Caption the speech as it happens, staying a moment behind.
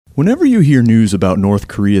Whenever you hear news about North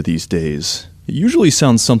Korea these days, it usually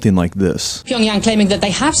sounds something like this. Pyongyang claiming that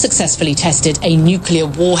they have successfully tested a nuclear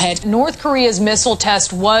warhead. North Korea's missile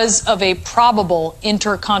test was of a probable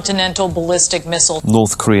intercontinental ballistic missile.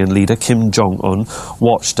 North Korean leader Kim Jong-un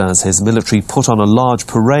watched as his military put on a large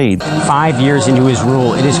parade. 5 years into his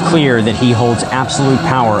rule, it is clear that he holds absolute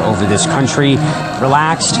power over this country.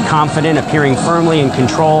 Relaxed, confident, appearing firmly in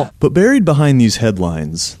control. But buried behind these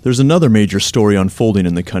headlines, there's another major story unfolding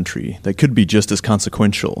in the country that could be just as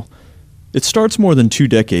consequential. It starts more than 2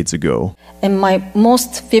 decades ago. In my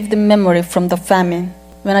most vivid memory from the famine,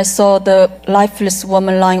 when I saw the lifeless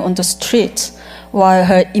woman lying on the street while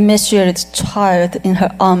her emaciated child in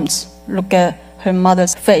her arms looked at her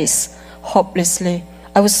mother's face hopelessly.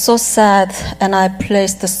 I was so sad, and I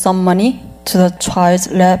placed some money to the child's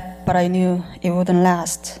lap, but I knew it wouldn't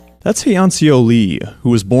last. That's Hyeonseo Lee,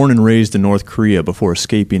 who was born and raised in North Korea before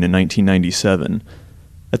escaping in 1997.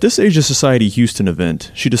 At this Asia Society Houston event,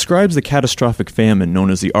 she describes the catastrophic famine known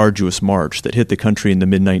as the Arduous March that hit the country in the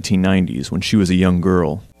mid-1990s when she was a young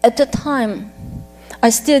girl. At the time, I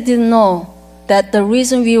still didn't know that the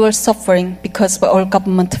reason we were suffering because of our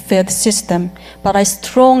government failed system, but I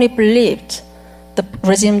strongly believed the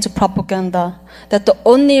regime's propaganda that the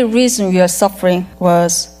only reason we are suffering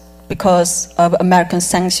was because of American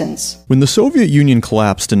sanctions. When the Soviet Union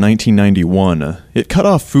collapsed in 1991, it cut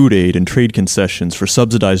off food aid and trade concessions for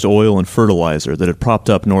subsidized oil and fertilizer that had propped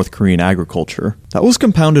up North Korean agriculture. That was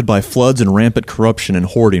compounded by floods and rampant corruption and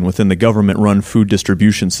hoarding within the government-run food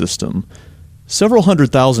distribution system. Several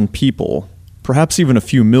 100,000 people, perhaps even a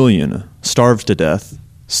few million, starved to death.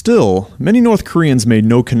 Still, many North Koreans made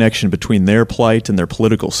no connection between their plight and their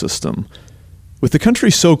political system. With the country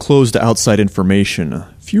so closed to outside information,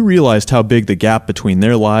 few realized how big the gap between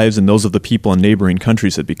their lives and those of the people in neighboring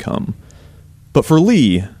countries had become. But for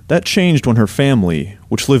Lee, that changed when her family,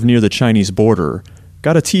 which lived near the Chinese border,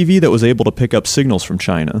 got a TV that was able to pick up signals from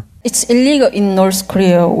China. It's illegal in North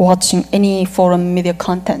Korea watching any foreign media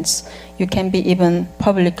contents. You can be even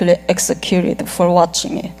publicly executed for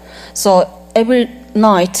watching it. So every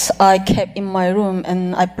night I kept in my room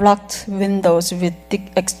and I blocked windows with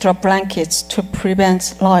thick extra blankets to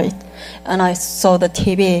prevent light. And I saw the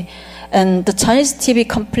TV, and the Chinese TV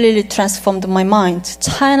completely transformed my mind.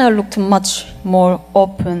 China looked much more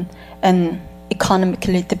open and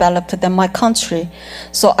economically developed than my country.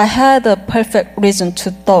 So I had a perfect reason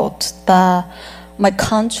to thought that my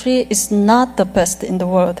country is not the best in the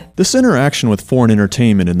world. This interaction with foreign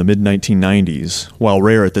entertainment in the mid-1990s, while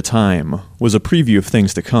rare at the time, was a preview of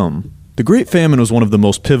things to come. The Great Famine was one of the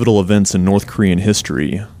most pivotal events in North Korean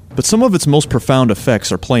history, but some of its most profound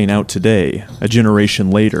effects are playing out today, a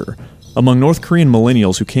generation later, among North Korean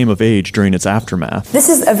millennials who came of age during its aftermath. This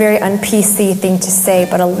is a very un-PC thing to say,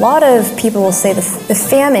 but a lot of people will say the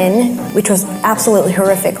famine, which was absolutely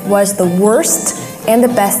horrific, was the worst and the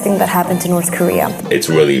best thing that happened to North Korea. It's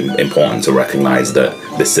really important to recognize that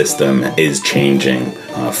the system is changing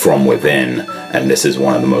from within, and this is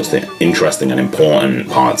one of the most interesting and important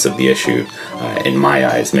parts of the issue, in my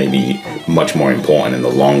eyes, maybe much more important in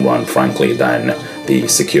the long run, frankly, than the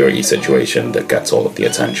security situation that gets all of the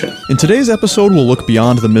attention. In today's episode, we'll look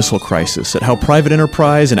beyond the missile crisis at how private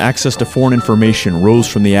enterprise and access to foreign information rose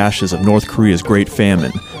from the ashes of North Korea's Great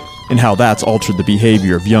Famine, and how that's altered the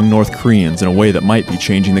behavior of young North Koreans in a way that might be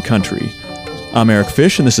changing the country. I'm Eric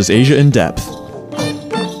Fish, and this is Asia in Depth.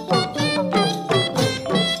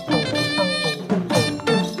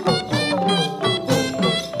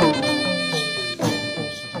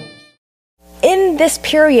 In this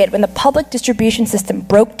period, when the public distribution system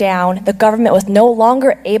broke down, the government was no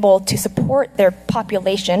longer able to support their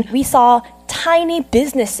population, we saw tiny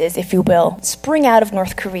businesses, if you will, spring out of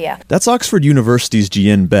North Korea. That's Oxford University's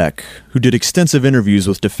Ji-In Beck, who did extensive interviews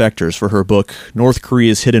with defectors for her book, North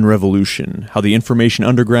Korea's Hidden Revolution, How the Information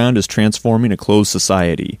Underground is Transforming a Closed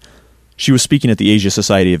Society. She was speaking at the Asia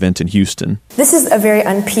Society event in Houston. This is a very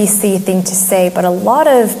un-PC thing to say, but a lot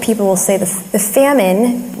of people will say the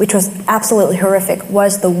famine, which was absolutely horrific,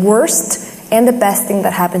 was the worst and the best thing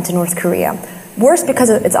that happened to North Korea. Worst because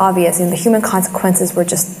it's obvious, and the human consequences were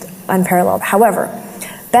just unparalleled. However,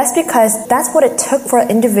 best because that's what it took for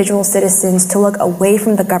individual citizens to look away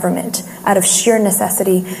from the government out of sheer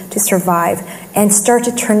necessity to survive and start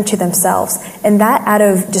to turn to themselves. And that out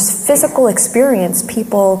of just physical experience,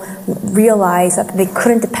 people realized that they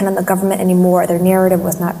couldn't depend on the government anymore. Their narrative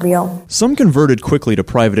was not real. Some converted quickly to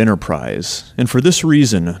private enterprise, and for this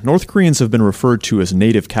reason, North Koreans have been referred to as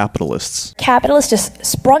native capitalists. Capitalists just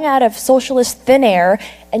sprung out of socialist thin air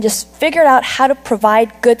and just figured out how to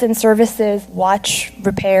provide goods and services, watch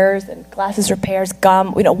repairs and glasses repairs,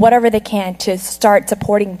 gum, whatever they can to start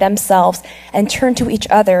supporting themselves and turn to each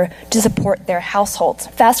other to support their households.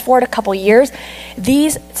 Fast forward a couple years,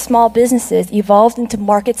 these small businesses evolved into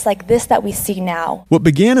markets like this that we see now. What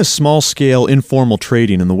began as small-scale, informal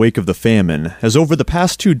trading in the wake of the famine has over the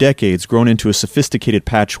past 2 decades grown into a sophisticated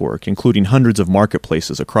patchwork, including hundreds of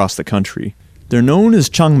marketplaces across the country. They're known as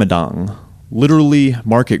changmadang, literally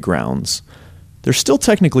market grounds. They're still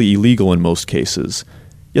technically illegal in most cases,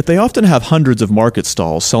 yet they often have hundreds of market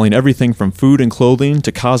stalls selling everything from food and clothing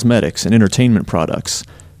to cosmetics and entertainment products.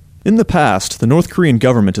 In the past, the North Korean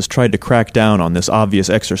government has tried to crack down on this obvious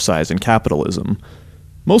exercise in capitalism.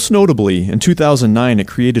 Most notably, in 2009 it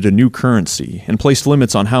created a new currency and placed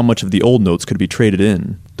limits on how much of the old notes could be traded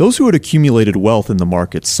in. Those who had accumulated wealth in the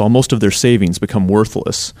markets saw most of their savings become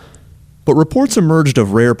worthless. But reports emerged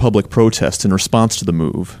of rare public protests in response to the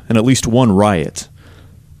move, and at least one riot.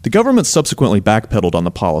 The government subsequently backpedaled on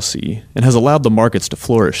the policy, and has allowed the markets to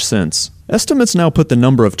flourish since. Estimates now put the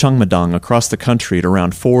number of changmadang across the country at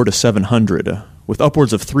around 400 to 700, with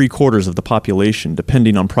upwards of 3/4 of the population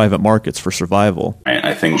depending on private markets for survival.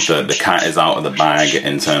 I think that the cat is out of the bag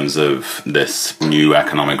in terms of this new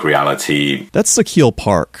economic reality. That's Sakil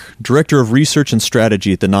Park, Director of Research and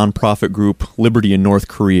Strategy at the nonprofit group Liberty in North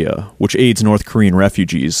Korea, which aids North Korean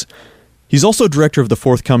refugees. He's also director of the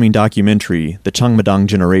forthcoming documentary, The Changmadang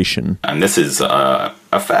Generation. And this is a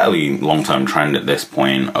fairly long-term trend at this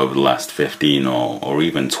point over the last 15 or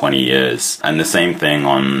even 20 years. And the same thing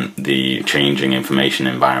on the changing information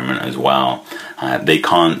environment as well. They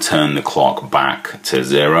can't turn the clock back to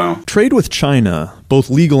zero. Trade with China, both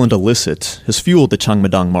legal and illicit, has fueled the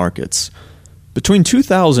Changmadang markets. Between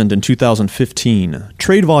 2000 and 2015,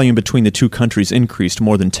 trade volume between the two countries increased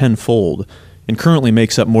more than tenfold, and currently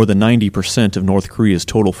makes up more than 90% of North Korea's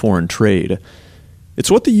total foreign trade.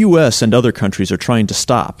 It's what the U.S. and other countries are trying to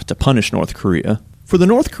stop, to punish North Korea. For the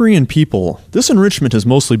North Korean people, this enrichment has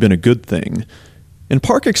mostly been a good thing. And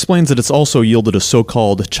Park explains that it's also yielded a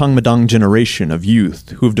so-called Changmadang generation of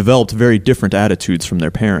youth who have developed very different attitudes from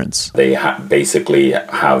their parents. They basically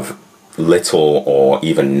have little or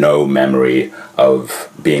even no memory of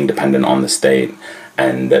being dependent on the state.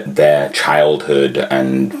 And their childhood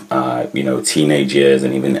and teenage years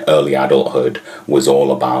and even early adulthood was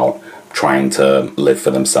all about trying to live for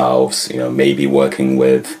themselves, maybe working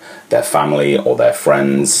with their family or their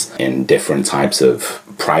friends in different types of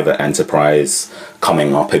private enterprise,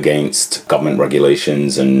 coming up against government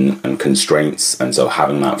regulations and constraints, and so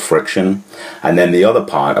having that friction. And then the other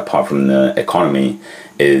part, apart from the economy,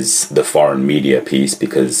 is the foreign media piece,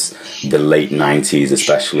 because the late 90s,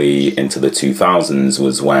 especially into the 2000s,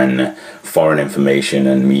 was when foreign information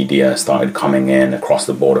and media started coming in across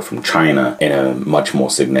the border from China in a much more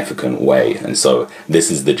significant way. And so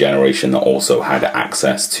this is the generation that also had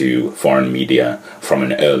access to foreign media from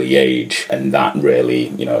an early age, and that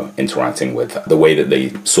really, interacting with the way that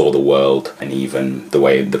they saw the world and even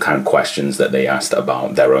the kind of questions that they asked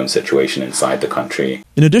about their own situation inside the country.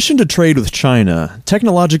 In addition to trade with China,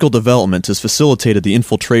 technological development has facilitated the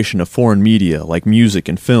infiltration of foreign media like music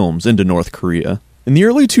and films into North Korea. In the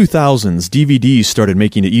early 2000s, DVDs started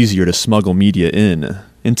making it easier to smuggle media in.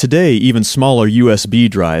 And today, even smaller USB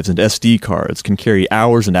drives and SD cards can carry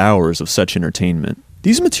hours and hours of such entertainment.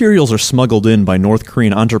 These materials are smuggled in by North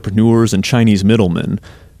Korean entrepreneurs and Chinese middlemen,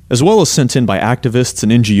 as well as sent in by activists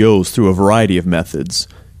and NGOs through a variety of methods,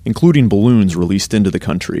 including balloons released into the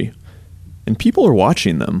country. And people are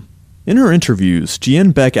watching them. In her interviews,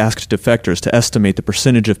 Jian Beck asked defectors to estimate the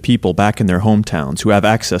percentage of people back in their hometowns who have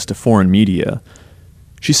access to foreign media.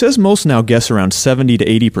 She says most now guess around 70 to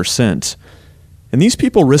 80%. And these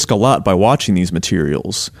people risk a lot by watching these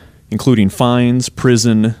materials, including fines,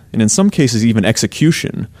 prison, and in some cases even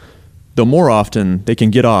execution. Though more often, they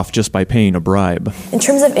can get off just by paying a bribe. In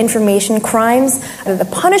terms of information crimes, the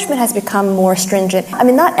punishment has become more stringent.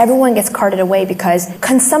 Not everyone gets carted away because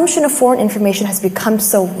consumption of foreign information has become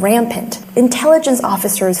so rampant. Intelligence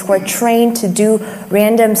officers who are trained to do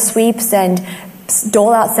random sweeps and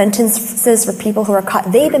dole out sentences for people who are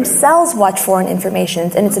caught, they themselves watch foreign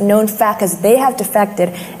information, and it's a known fact because they have defected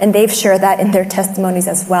and they've shared that in their testimonies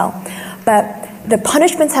as well. But the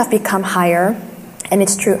punishments have become higher. And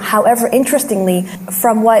it's true. However, interestingly,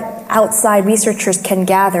 from what outside researchers can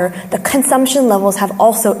gather, the consumption levels have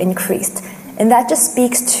also increased. And that just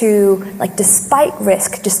speaks to, like, despite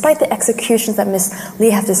risk, despite the executions that Ms.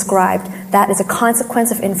 Lee have described, that is a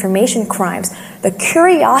consequence of information crimes. The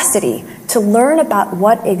curiosity to learn about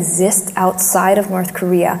what exists outside of North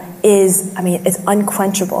Korea is, it's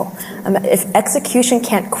unquenchable. If execution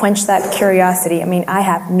can't quench that curiosity, I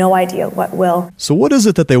have no idea what will. So what is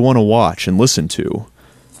it that they want to watch and listen to?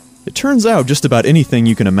 It turns out just about anything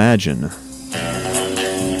you can imagine.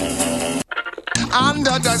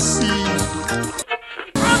 Under the sea,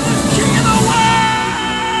 I'm the king of the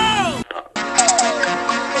world!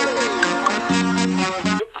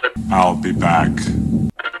 I'll be back.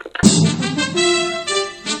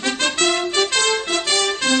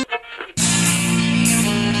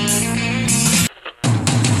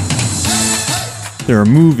 There are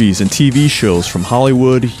movies and TV shows from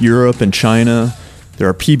Hollywood, Europe, and China. There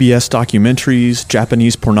are PBS documentaries,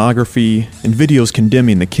 Japanese pornography, and videos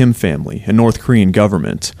condemning the Kim family and North Korean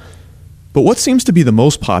government. But what seems to be the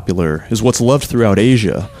most popular is what's loved throughout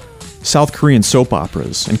Asia: South Korean soap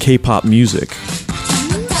operas and K-pop music.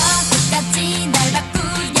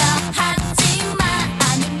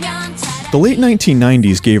 The late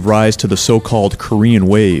 1990s gave rise to the so-called Korean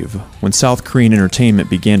Wave, when South Korean entertainment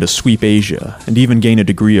began to sweep Asia and even gain a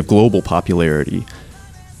degree of global popularity.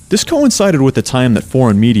 This coincided with the time that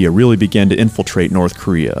foreign media really began to infiltrate North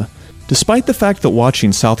Korea. Despite the fact that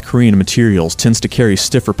watching South Korean materials tends to carry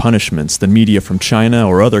stiffer punishments than media from China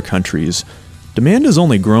or other countries, demand has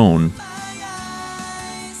only grown.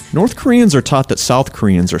 North Koreans are taught that South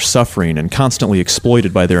Koreans are suffering and constantly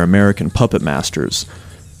exploited by their American puppet masters.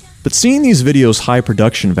 But seeing these videos' high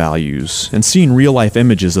production values and seeing real-life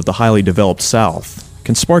images of the highly developed South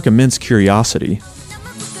can spark immense curiosity.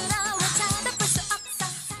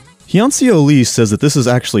 Hyun-Seo Lee says that this is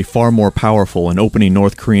actually far more powerful in opening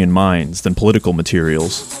North Korean minds than political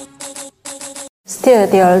materials. Still,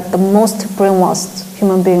 they are the most brainwashed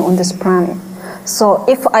human being on this planet. So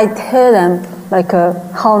if I tell them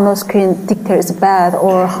how North Korean dictator is bad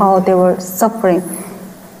or how they were suffering,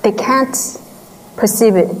 they can't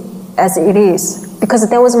perceive it as it is, because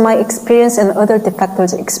that was my experience and other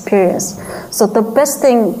defectors' experience. So the best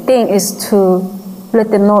thing is to let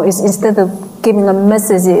them know is, instead of giving them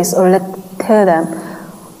messages or tell them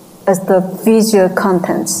as the visual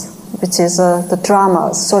contents, which is the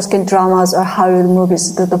dramas, South Korean dramas or Hollywood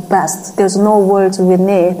movies, the best. There's no words we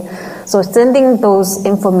need. So sending those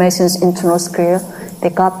informations into North Korea, they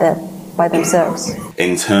got that by themselves.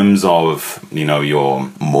 In terms of, your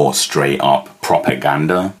more straight up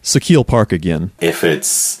propaganda, Sakil Park again. If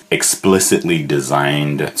it's explicitly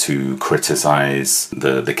designed to criticize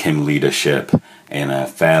the Kim leadership in a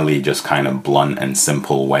fairly just kind of blunt and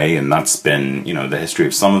simple way, and that's been, the history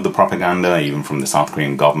of some of the propaganda, even from the South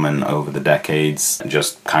Korean government over the decades,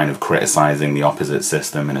 just kind of criticizing the opposite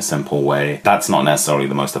system in a simple way. That's not necessarily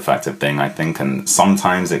the most effective thing, I think, and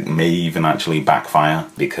sometimes it may even actually backfire,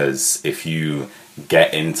 because if you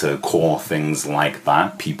get into core things like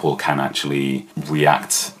that, people can actually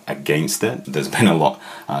react against it. There's been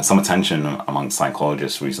some attention amongst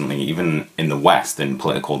psychologists recently, even in the West, in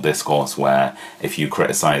political discourse, where if you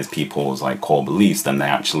criticize people's core beliefs, then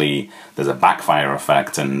there's a backfire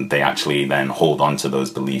effect, and they actually then hold on to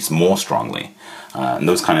those beliefs more strongly. And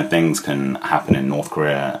those kind of things can happen in North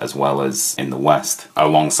Korea as well as in the West.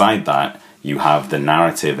 Alongside that, you have the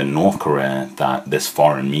narrative in North Korea that this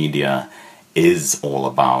foreign media is all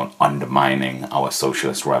about undermining our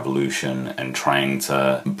socialist revolution and trying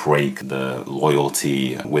to break the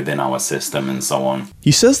loyalty within our system and so on.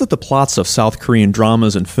 He says that the plots of South Korean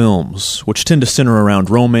dramas and films, which tend to center around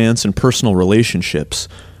romance and personal relationships,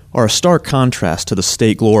 are a stark contrast to the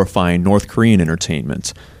state-glorifying North Korean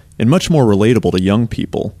entertainment, and much more relatable to young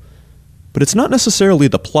people. But it's not necessarily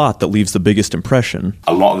the plot that leaves the biggest impression.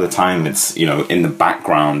 A lot of the time it's, in the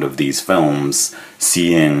background of these films,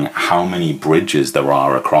 seeing how many bridges there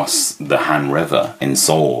are across the Han River in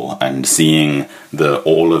Seoul, and seeing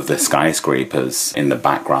all of the skyscrapers in the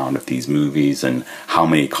background of these movies, and how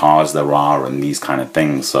many cars there are, and these kind of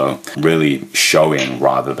things. So really showing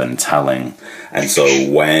rather than telling. And so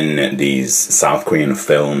when these South Korean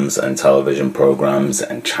films and television programs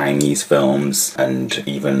and Chinese films and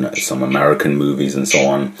even some American movies and so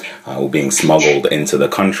on were being smuggled into the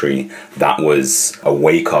country, that was a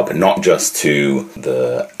wake-up not just to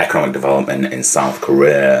the economic development in South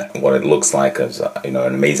Korea, what it looks like as an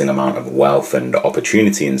amazing amount of wealth and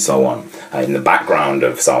opportunity and so on in the background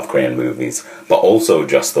of South Korean movies, but also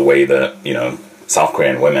just the way that South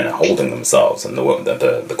Korean women are holding themselves, and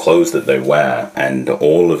the clothes that they wear, and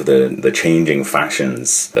all of the changing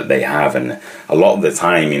fashions that they have. And a lot of the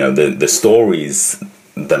time, the stories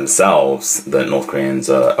themselves that North Koreans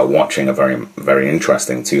are watching are very, very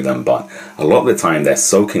interesting to them, but a lot of the time they're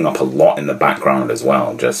soaking up a lot in the background as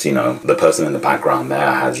well. Just, the person in the background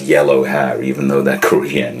there has yellow hair, even though they're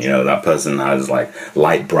Korean. That person has like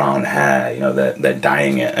light brown hair, they're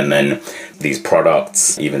dyeing it. And then these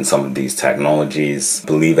products, even some of these technologies,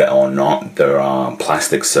 believe it or not, there are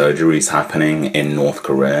plastic surgeries happening in North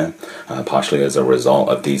Korea, partially as a result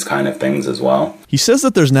of these kind of things as well. He says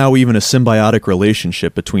that there's now even a symbiotic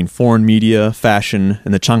relationship between foreign media, fashion,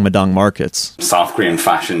 and the Changmadang markets. South Korean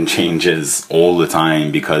fashion changes all the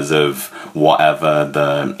time because of whatever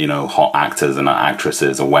the, hot actors and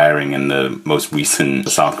actresses are wearing in the most recent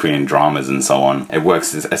South Korean dramas and so on. It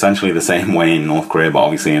works essentially the same way in North Korea, but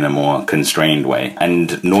obviously in a more constrained way.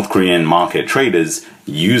 And North Korean market traders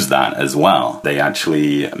use that as well. They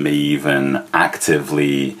actually may even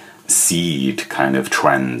actively seed kind of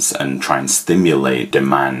trends and try and stimulate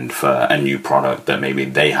demand for a new product that maybe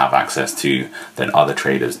they have access to that other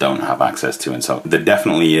traders don't have access to. And so there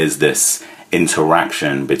definitely is this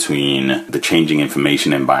interaction between the changing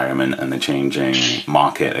information environment and the changing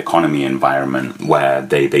market economy environment where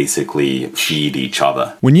they basically feed each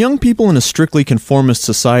other. When young people in a strictly conformist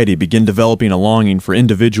society begin developing a longing for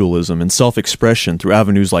individualism and self-expression through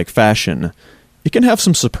avenues like fashion, it can have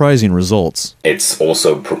some surprising results. It's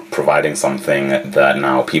also providing something that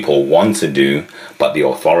now people want to do, but the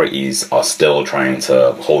authorities are still trying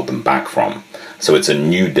to hold them back from. So it's a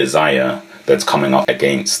new desire that's coming up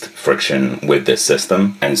against friction with this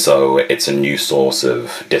system, and so it's a new source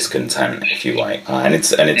of discontent, if you like, and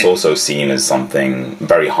it's also seen as something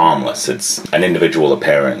very harmless. It's an individual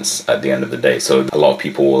appearance at the end of the day, so a lot of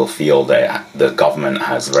people will feel that the government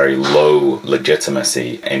has very low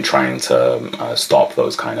legitimacy in trying to stop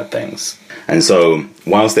those kind of things. And so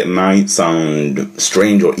whilst it might sound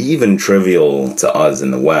strange or even trivial to us in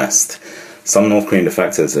the West, some North Korean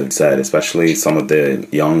defectors have said, especially some of the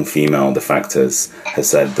young female defectors, have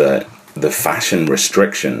said that the fashion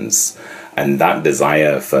restrictions and that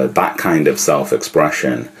desire for that kind of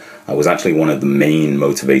self-expression was actually one of the main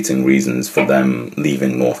motivating reasons for them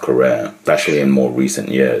leaving North Korea, especially in more recent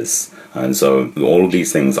years. And so all of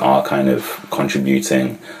these things are kind of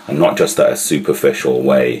contributing, and not just at a superficial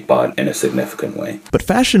way, but in a significant way. But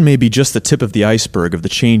fashion may be just the tip of the iceberg of the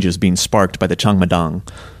changes being sparked by the Changmadang.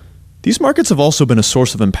 These markets have also been a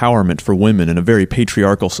source of empowerment for women in a very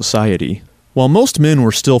patriarchal society. While most men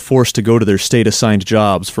were still forced to go to their state-assigned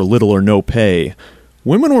jobs for little or no pay,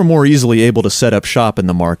 women were more easily able to set up shop in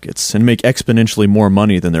the markets and make exponentially more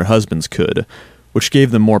money than their husbands could, which gave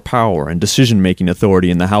them more power and decision-making authority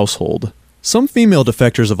in the household. Some female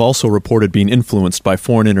defectors have also reported being influenced by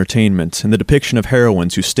foreign entertainment and the depiction of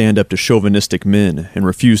heroines who stand up to chauvinistic men and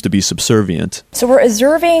refuse to be subservient. So we're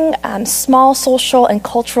observing small social and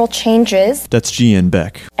cultural changes. That's Ji-Yeon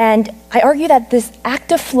Baek. And I argue that this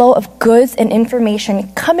active flow of goods and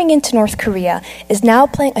information coming into North Korea is now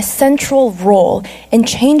playing a central role in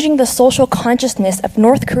changing the social consciousness of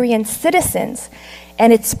North Korean citizens.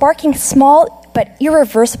 And it's sparking small but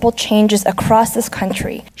irreversible changes across this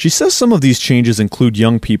country. She says some of these changes include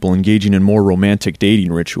young people engaging in more romantic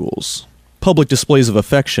dating rituals, public displays of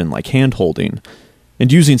affection like hand-holding, and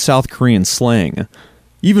using South Korean slang,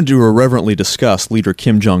 even to irreverently discuss leader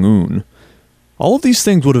Kim Jong-un. All of these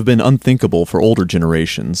things would have been unthinkable for older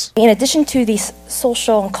generations. In addition to these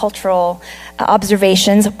social and cultural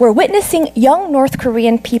observations, we're witnessing young North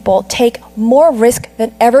Korean people take more risk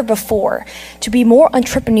than ever before to be more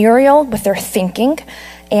entrepreneurial with their thinking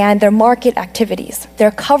and their market activities. They're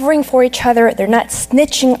covering for each other, they're not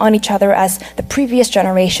snitching on each other as the previous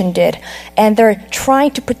generation did, and they're trying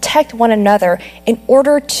to protect one another in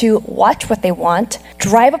order to watch what they want,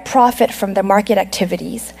 drive a profit from their market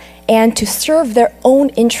activities, and to serve their own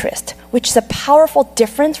interest, which is a powerful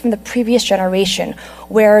difference from the previous generation,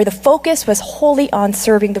 where the focus was wholly on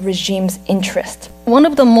serving the regime's interest. One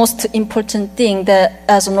of the most important things that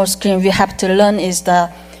as a North Korean we have to learn is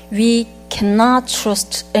that we cannot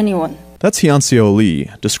trust anyone. That's Hyun-Seo Lee,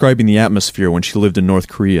 describing the atmosphere when she lived in North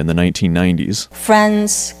Korea in the 1990s.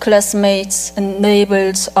 Friends, classmates, and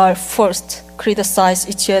neighbors are forced to criticize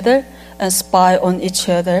each other and spy on each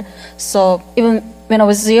other. So even when I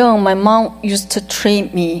was young, my mom used to train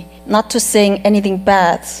me not to say anything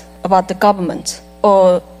bad about the government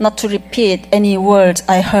or not to repeat any words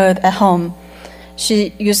I heard at home.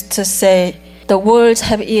 She used to say, "The words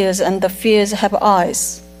have ears and the fears have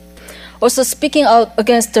eyes." Also, speaking out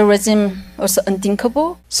against the regime also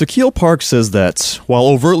unthinkable. Sakil Park says that, while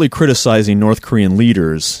overtly criticizing North Korean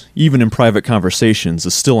leaders, even in private conversations,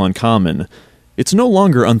 is still uncommon, it's no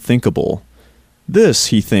longer unthinkable. This,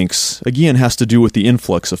 he thinks, again has to do with the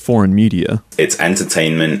influx of foreign media. It's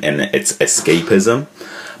entertainment and it's escapism.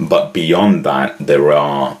 But beyond that, there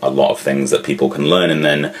are a lot of things that people can learn. And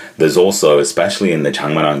then there's also, especially in the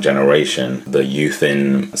Changmarang generation, the youth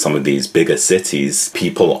in some of these bigger cities,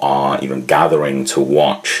 people are even gathering to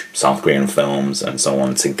watch South Korean films and so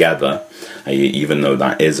on together, even though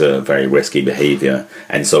that is a very risky behavior.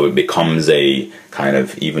 And so it becomes a kind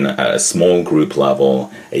of, even at a small group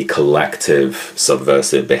level, a collective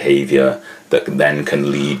subversive behavior that then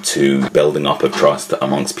can lead to building up of trust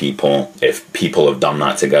amongst people. If people have done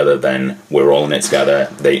that together, then we're all in it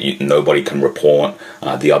together. Nobody can report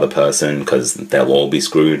the other person because they'll all be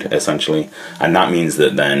screwed, essentially. And that means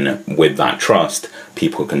that then, with that trust,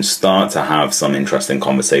 people can start to have some interesting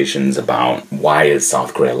conversations about why is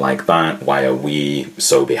South Korea like that? Why are we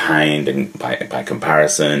so behind? And by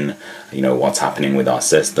comparison, what's happening with our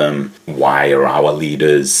system? Why are our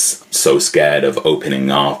leaders so scared of opening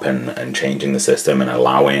up and changing the system and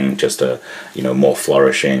allowing just a more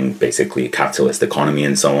flourishing, basically capitalist economy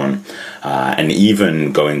and so on? And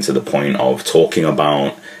even going to the point of talking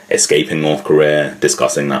about escaping North Korea,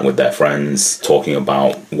 discussing that with their friends, talking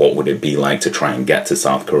about what would it be like to try and get to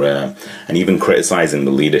South Korea, and even criticizing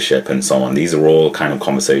the leadership and so on. These are all kind of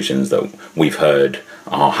conversations that we've heard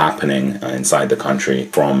are happening inside the country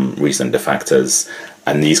from recent defectors.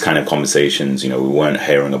 And these kind of conversations, we weren't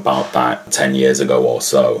hearing about that 10 years ago or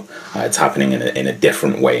so. It's happening in a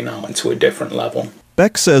different way now and to a different level.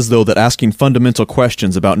 Beck says, though, that asking fundamental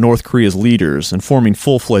questions about North Korea's leaders and forming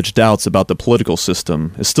full-fledged doubts about the political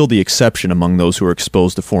system is still the exception among those who are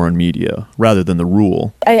exposed to foreign media, rather than the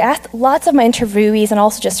rule. I asked lots of my interviewees and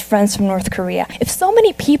also just friends from North Korea, if so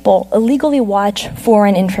many people illegally watch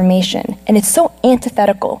foreign information, and it's so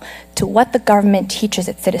antithetical to what the government teaches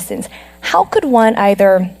its citizens, how could one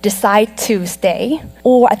either decide to stay,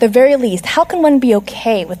 or at the very least, how can one be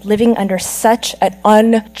okay with living under such an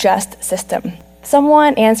unjust system?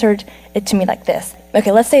 Someone answered it to me like this.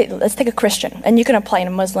 Okay, let's take a Christian, and you can apply in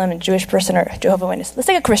a Muslim, a Jewish person, or a Jehovah's Witness. Let's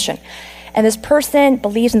take a Christian, and this person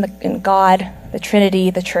believes in God, the Trinity,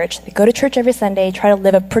 the church. They go to church every Sunday, try to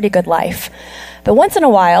live a pretty good life. But once in a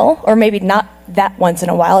while, or maybe not that once in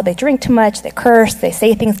a while, they drink too much, they curse, they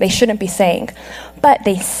say things they shouldn't be saying. But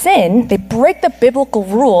they sin, they break the biblical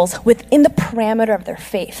rules within the parameter of their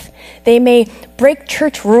faith. They may break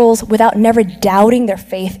church rules without never doubting their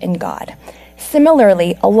faith in God.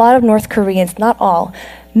 Similarly, a lot of North Koreans, not all,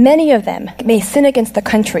 many of them may sin against the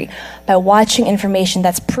country by watching information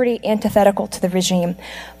that's pretty antithetical to the regime,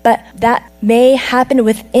 but that may happen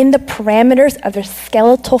within the parameters of their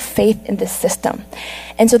skeletal faith in the system.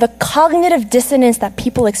 And so the cognitive dissonance that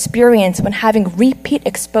people experience when having repeat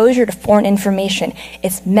exposure to foreign information,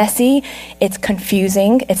 it's messy, it's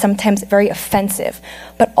confusing, it's sometimes very offensive,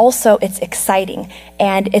 but also it's exciting.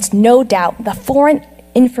 And it's no doubt the foreign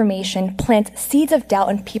information plants seeds of doubt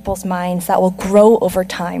in people's minds that will grow over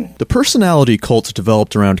time. The personality cult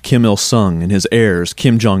developed around Kim Il-sung and his heirs,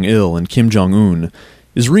 Kim Jong-il and Kim Jong-un,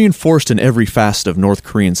 is reinforced in every facet of North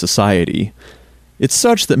Korean society. It's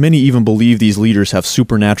such that many even believe these leaders have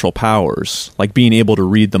supernatural powers, like being able to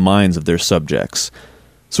read the minds of their subjects.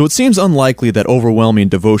 So it seems unlikely that overwhelming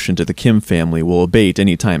devotion to the Kim family will abate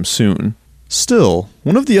anytime soon. Still,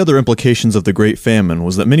 one of the other implications of the Great Famine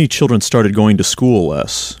was that many children started going to school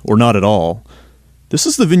less, or not at all. This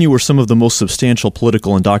is the venue where some of the most substantial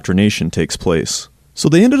political indoctrination takes place. So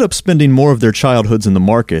they ended up spending more of their childhoods in the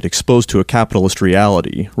market exposed to a capitalist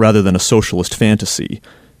reality, rather than a socialist fantasy.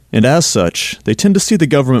 And as such, they tend to see the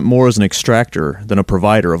government more as an extractor than a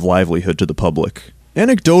provider of livelihood to the public.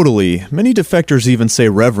 Anecdotally, many defectors even say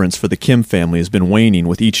reverence for the Kim family has been waning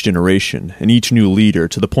with each generation and each new leader,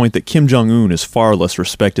 to the point that Kim Jong-un is far less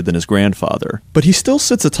respected than his grandfather. But he still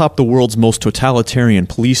sits atop the world's most totalitarian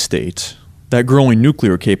police state, that growing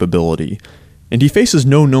nuclear capability, and he faces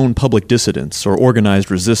no known public dissidents or organized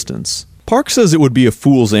resistance. Park says it would be a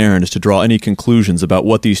fool's errand to draw any conclusions about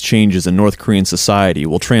what these changes in North Korean society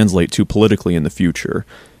will translate to politically in the future.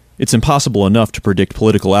 It's impossible enough to predict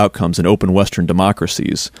political outcomes in open Western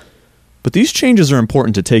democracies. But these changes are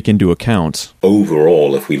important to take into account.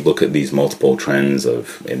 Overall, if we look at these multiple trends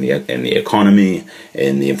in the economy,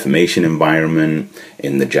 in the information environment,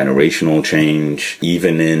 in the generational change,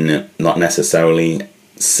 even in not necessarily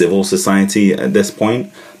civil society at this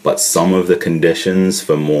point, but some of the conditions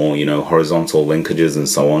for more, horizontal linkages and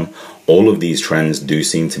so on, all of these trends do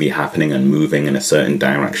seem to be happening and moving in a certain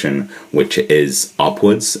direction, which is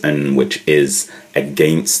upwards and which is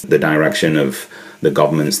against the direction of the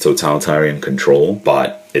government's totalitarian control,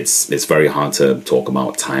 but it's very hard to talk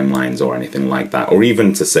about timelines or anything like that, or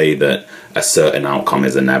even to say that a certain outcome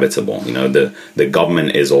is inevitable. You know, the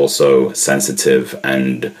government is also sensitive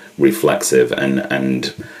and reflexive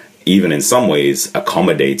and even in some ways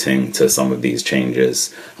accommodating to some of these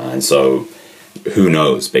changes. And so who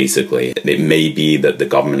knows, basically. It may be that the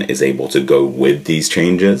government is able to go with these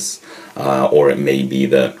changes, or it may be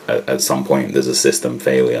that at some point there's a system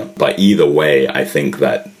failure. But either way, I think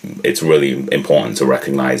that it's really important to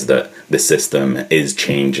recognize that the system is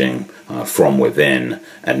changing from within,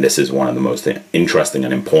 and this is one of the most interesting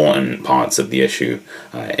and important parts of the issue,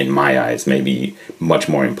 in my eyes, maybe much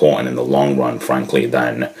more important in the long run, frankly,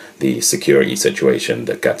 than the security situation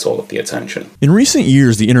that gets all of the attention. In recent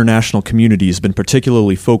years, the international community has been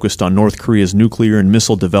particularly focused on North Korea's nuclear and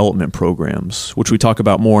missile development programs, which we talk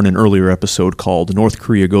about more in an earlier episode called North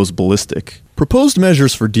Korea Goes Ballistic. Proposed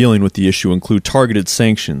measures for dealing with the issue include targeted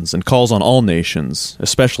sanctions and calls on all nations,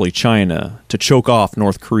 especially China, to choke off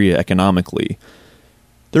North Korea economically.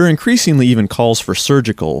 There are increasingly even calls for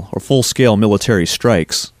surgical or full-scale military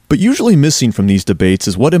strikes. But usually missing from these debates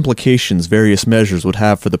is what implications various measures would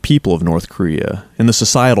have for the people of North Korea and the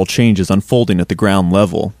societal changes unfolding at the ground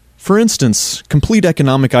level. For instance, complete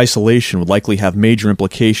economic isolation would likely have major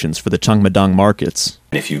implications for the Changmadang markets.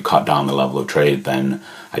 If you cut down the level of trade, then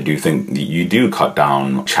I do think you do cut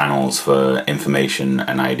down channels for information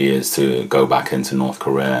and ideas to go back into North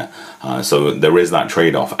Korea. So there is that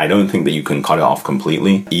trade-off. I don't think that you can cut it off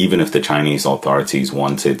completely. Even if the Chinese authorities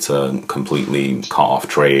wanted to completely cut off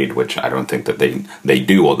trade, which I don't think that they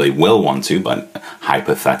do or they will want to, but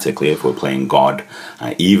hypothetically, if we're playing God,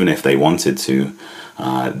 even if they wanted to,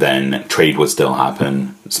 then trade would still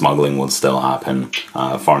happen, smuggling will still happen,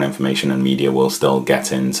 foreign information and media will still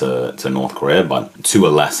get into North Korea, but to a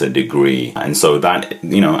lesser degree. And so that,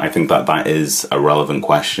 I think that is a relevant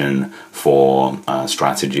question for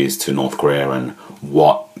strategies to North Korea and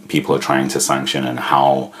what people are trying to sanction and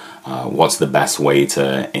how, what's the best way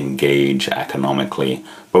to engage economically,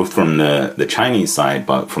 both from the Chinese side,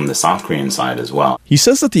 but from the South Korean side as well. He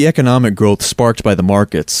says that the economic growth sparked by the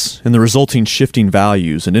markets and the resulting shifting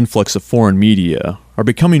values and influx of foreign media are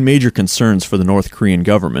becoming major concerns for the North Korean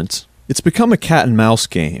government. It's become a cat-and-mouse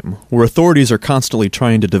game, where authorities are constantly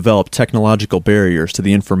trying to develop technological barriers to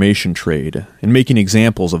the information trade and making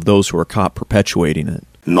examples of those who are caught perpetuating it.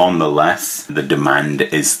 Nonetheless, the demand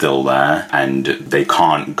is still there, and they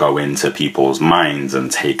can't go into people's minds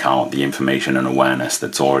and take out the information and awareness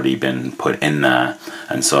that's already been put in there.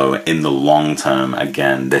 And so in the long term,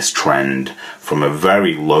 again, this trend from a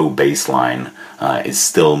very low baseline is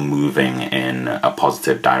still moving in a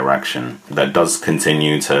positive direction. That does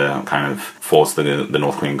continue to kind of force the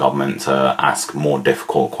North Korean government to ask more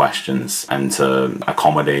difficult questions and to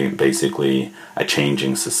accommodate basically a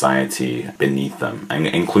changing society beneath them. And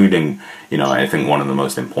including, I think one of the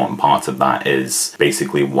most important parts of that is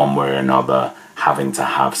basically one way or another having to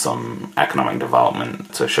have some economic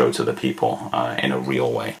development to show to the people in a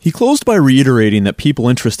real way. He closed by reiterating that people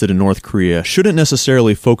interested in North Korea shouldn't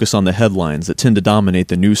necessarily focus on the headlines that tend to dominate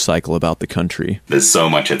the news cycle about the country. There's so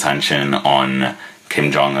much attention on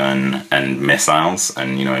Kim Jong-un and missiles,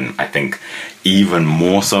 and and I think even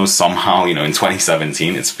more so somehow, in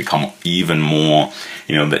 2017 it's become even more,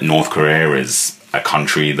 that North Korea is a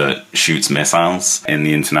country that shoots missiles in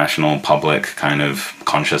the international public kind of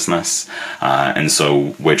consciousness. And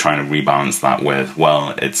so we're trying to rebalance that with,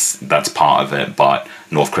 well, that's part of it, but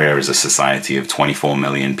North Korea is a society of 24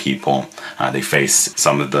 million people. They face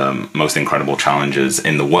some of the most incredible challenges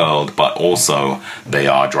in the world, but also they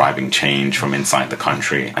are driving change from inside the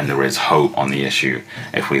country. And there is hope on the issue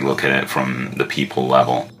if we look at it from the people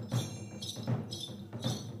level.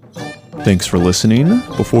 Thanks for listening.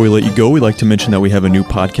 Before we let you go, we'd like to mention that we have a new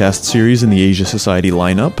podcast series in the Asia Society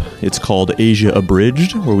lineup. It's called Asia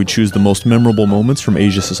Abridged, where we choose the most memorable moments from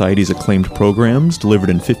Asia Society's acclaimed programs,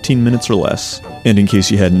 delivered in 15 minutes or less. And in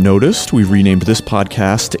case you hadn't noticed, we've renamed this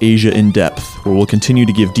podcast Asia in Depth, where we'll continue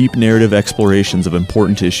to give deep narrative explorations of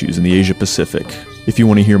important issues in the Asia Pacific. If you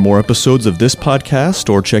want to hear more episodes of this podcast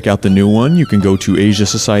or check out the new one, you can go to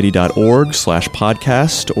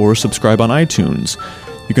asiasociety.org/podcast or subscribe on iTunes.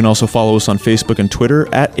 You can also follow us on Facebook and Twitter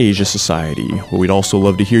at Asia Society, where we'd also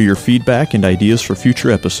love to hear your feedback and ideas for future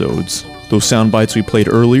episodes. Those sound bites we played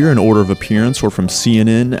earlier in order of appearance were from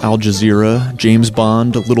CNN, Al Jazeera, James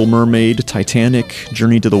Bond, Little Mermaid, Titanic,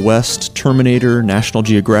 Journey to the West, Terminator, National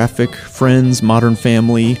Geographic, Friends, Modern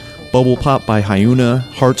Family, Bubble Pop by Hyuna,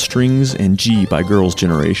 Heartstrings, and G by Girls'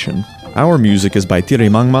 Generation. Our music is by Tire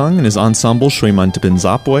Mangmang and his ensemble Shuiman Tibin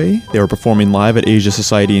Zapwe. They are performing live at Asia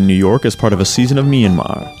Society in New York as part of a season of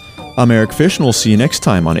Myanmar. I'm Eric Fish, and we'll see you next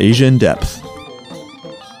time on Asia in Depth.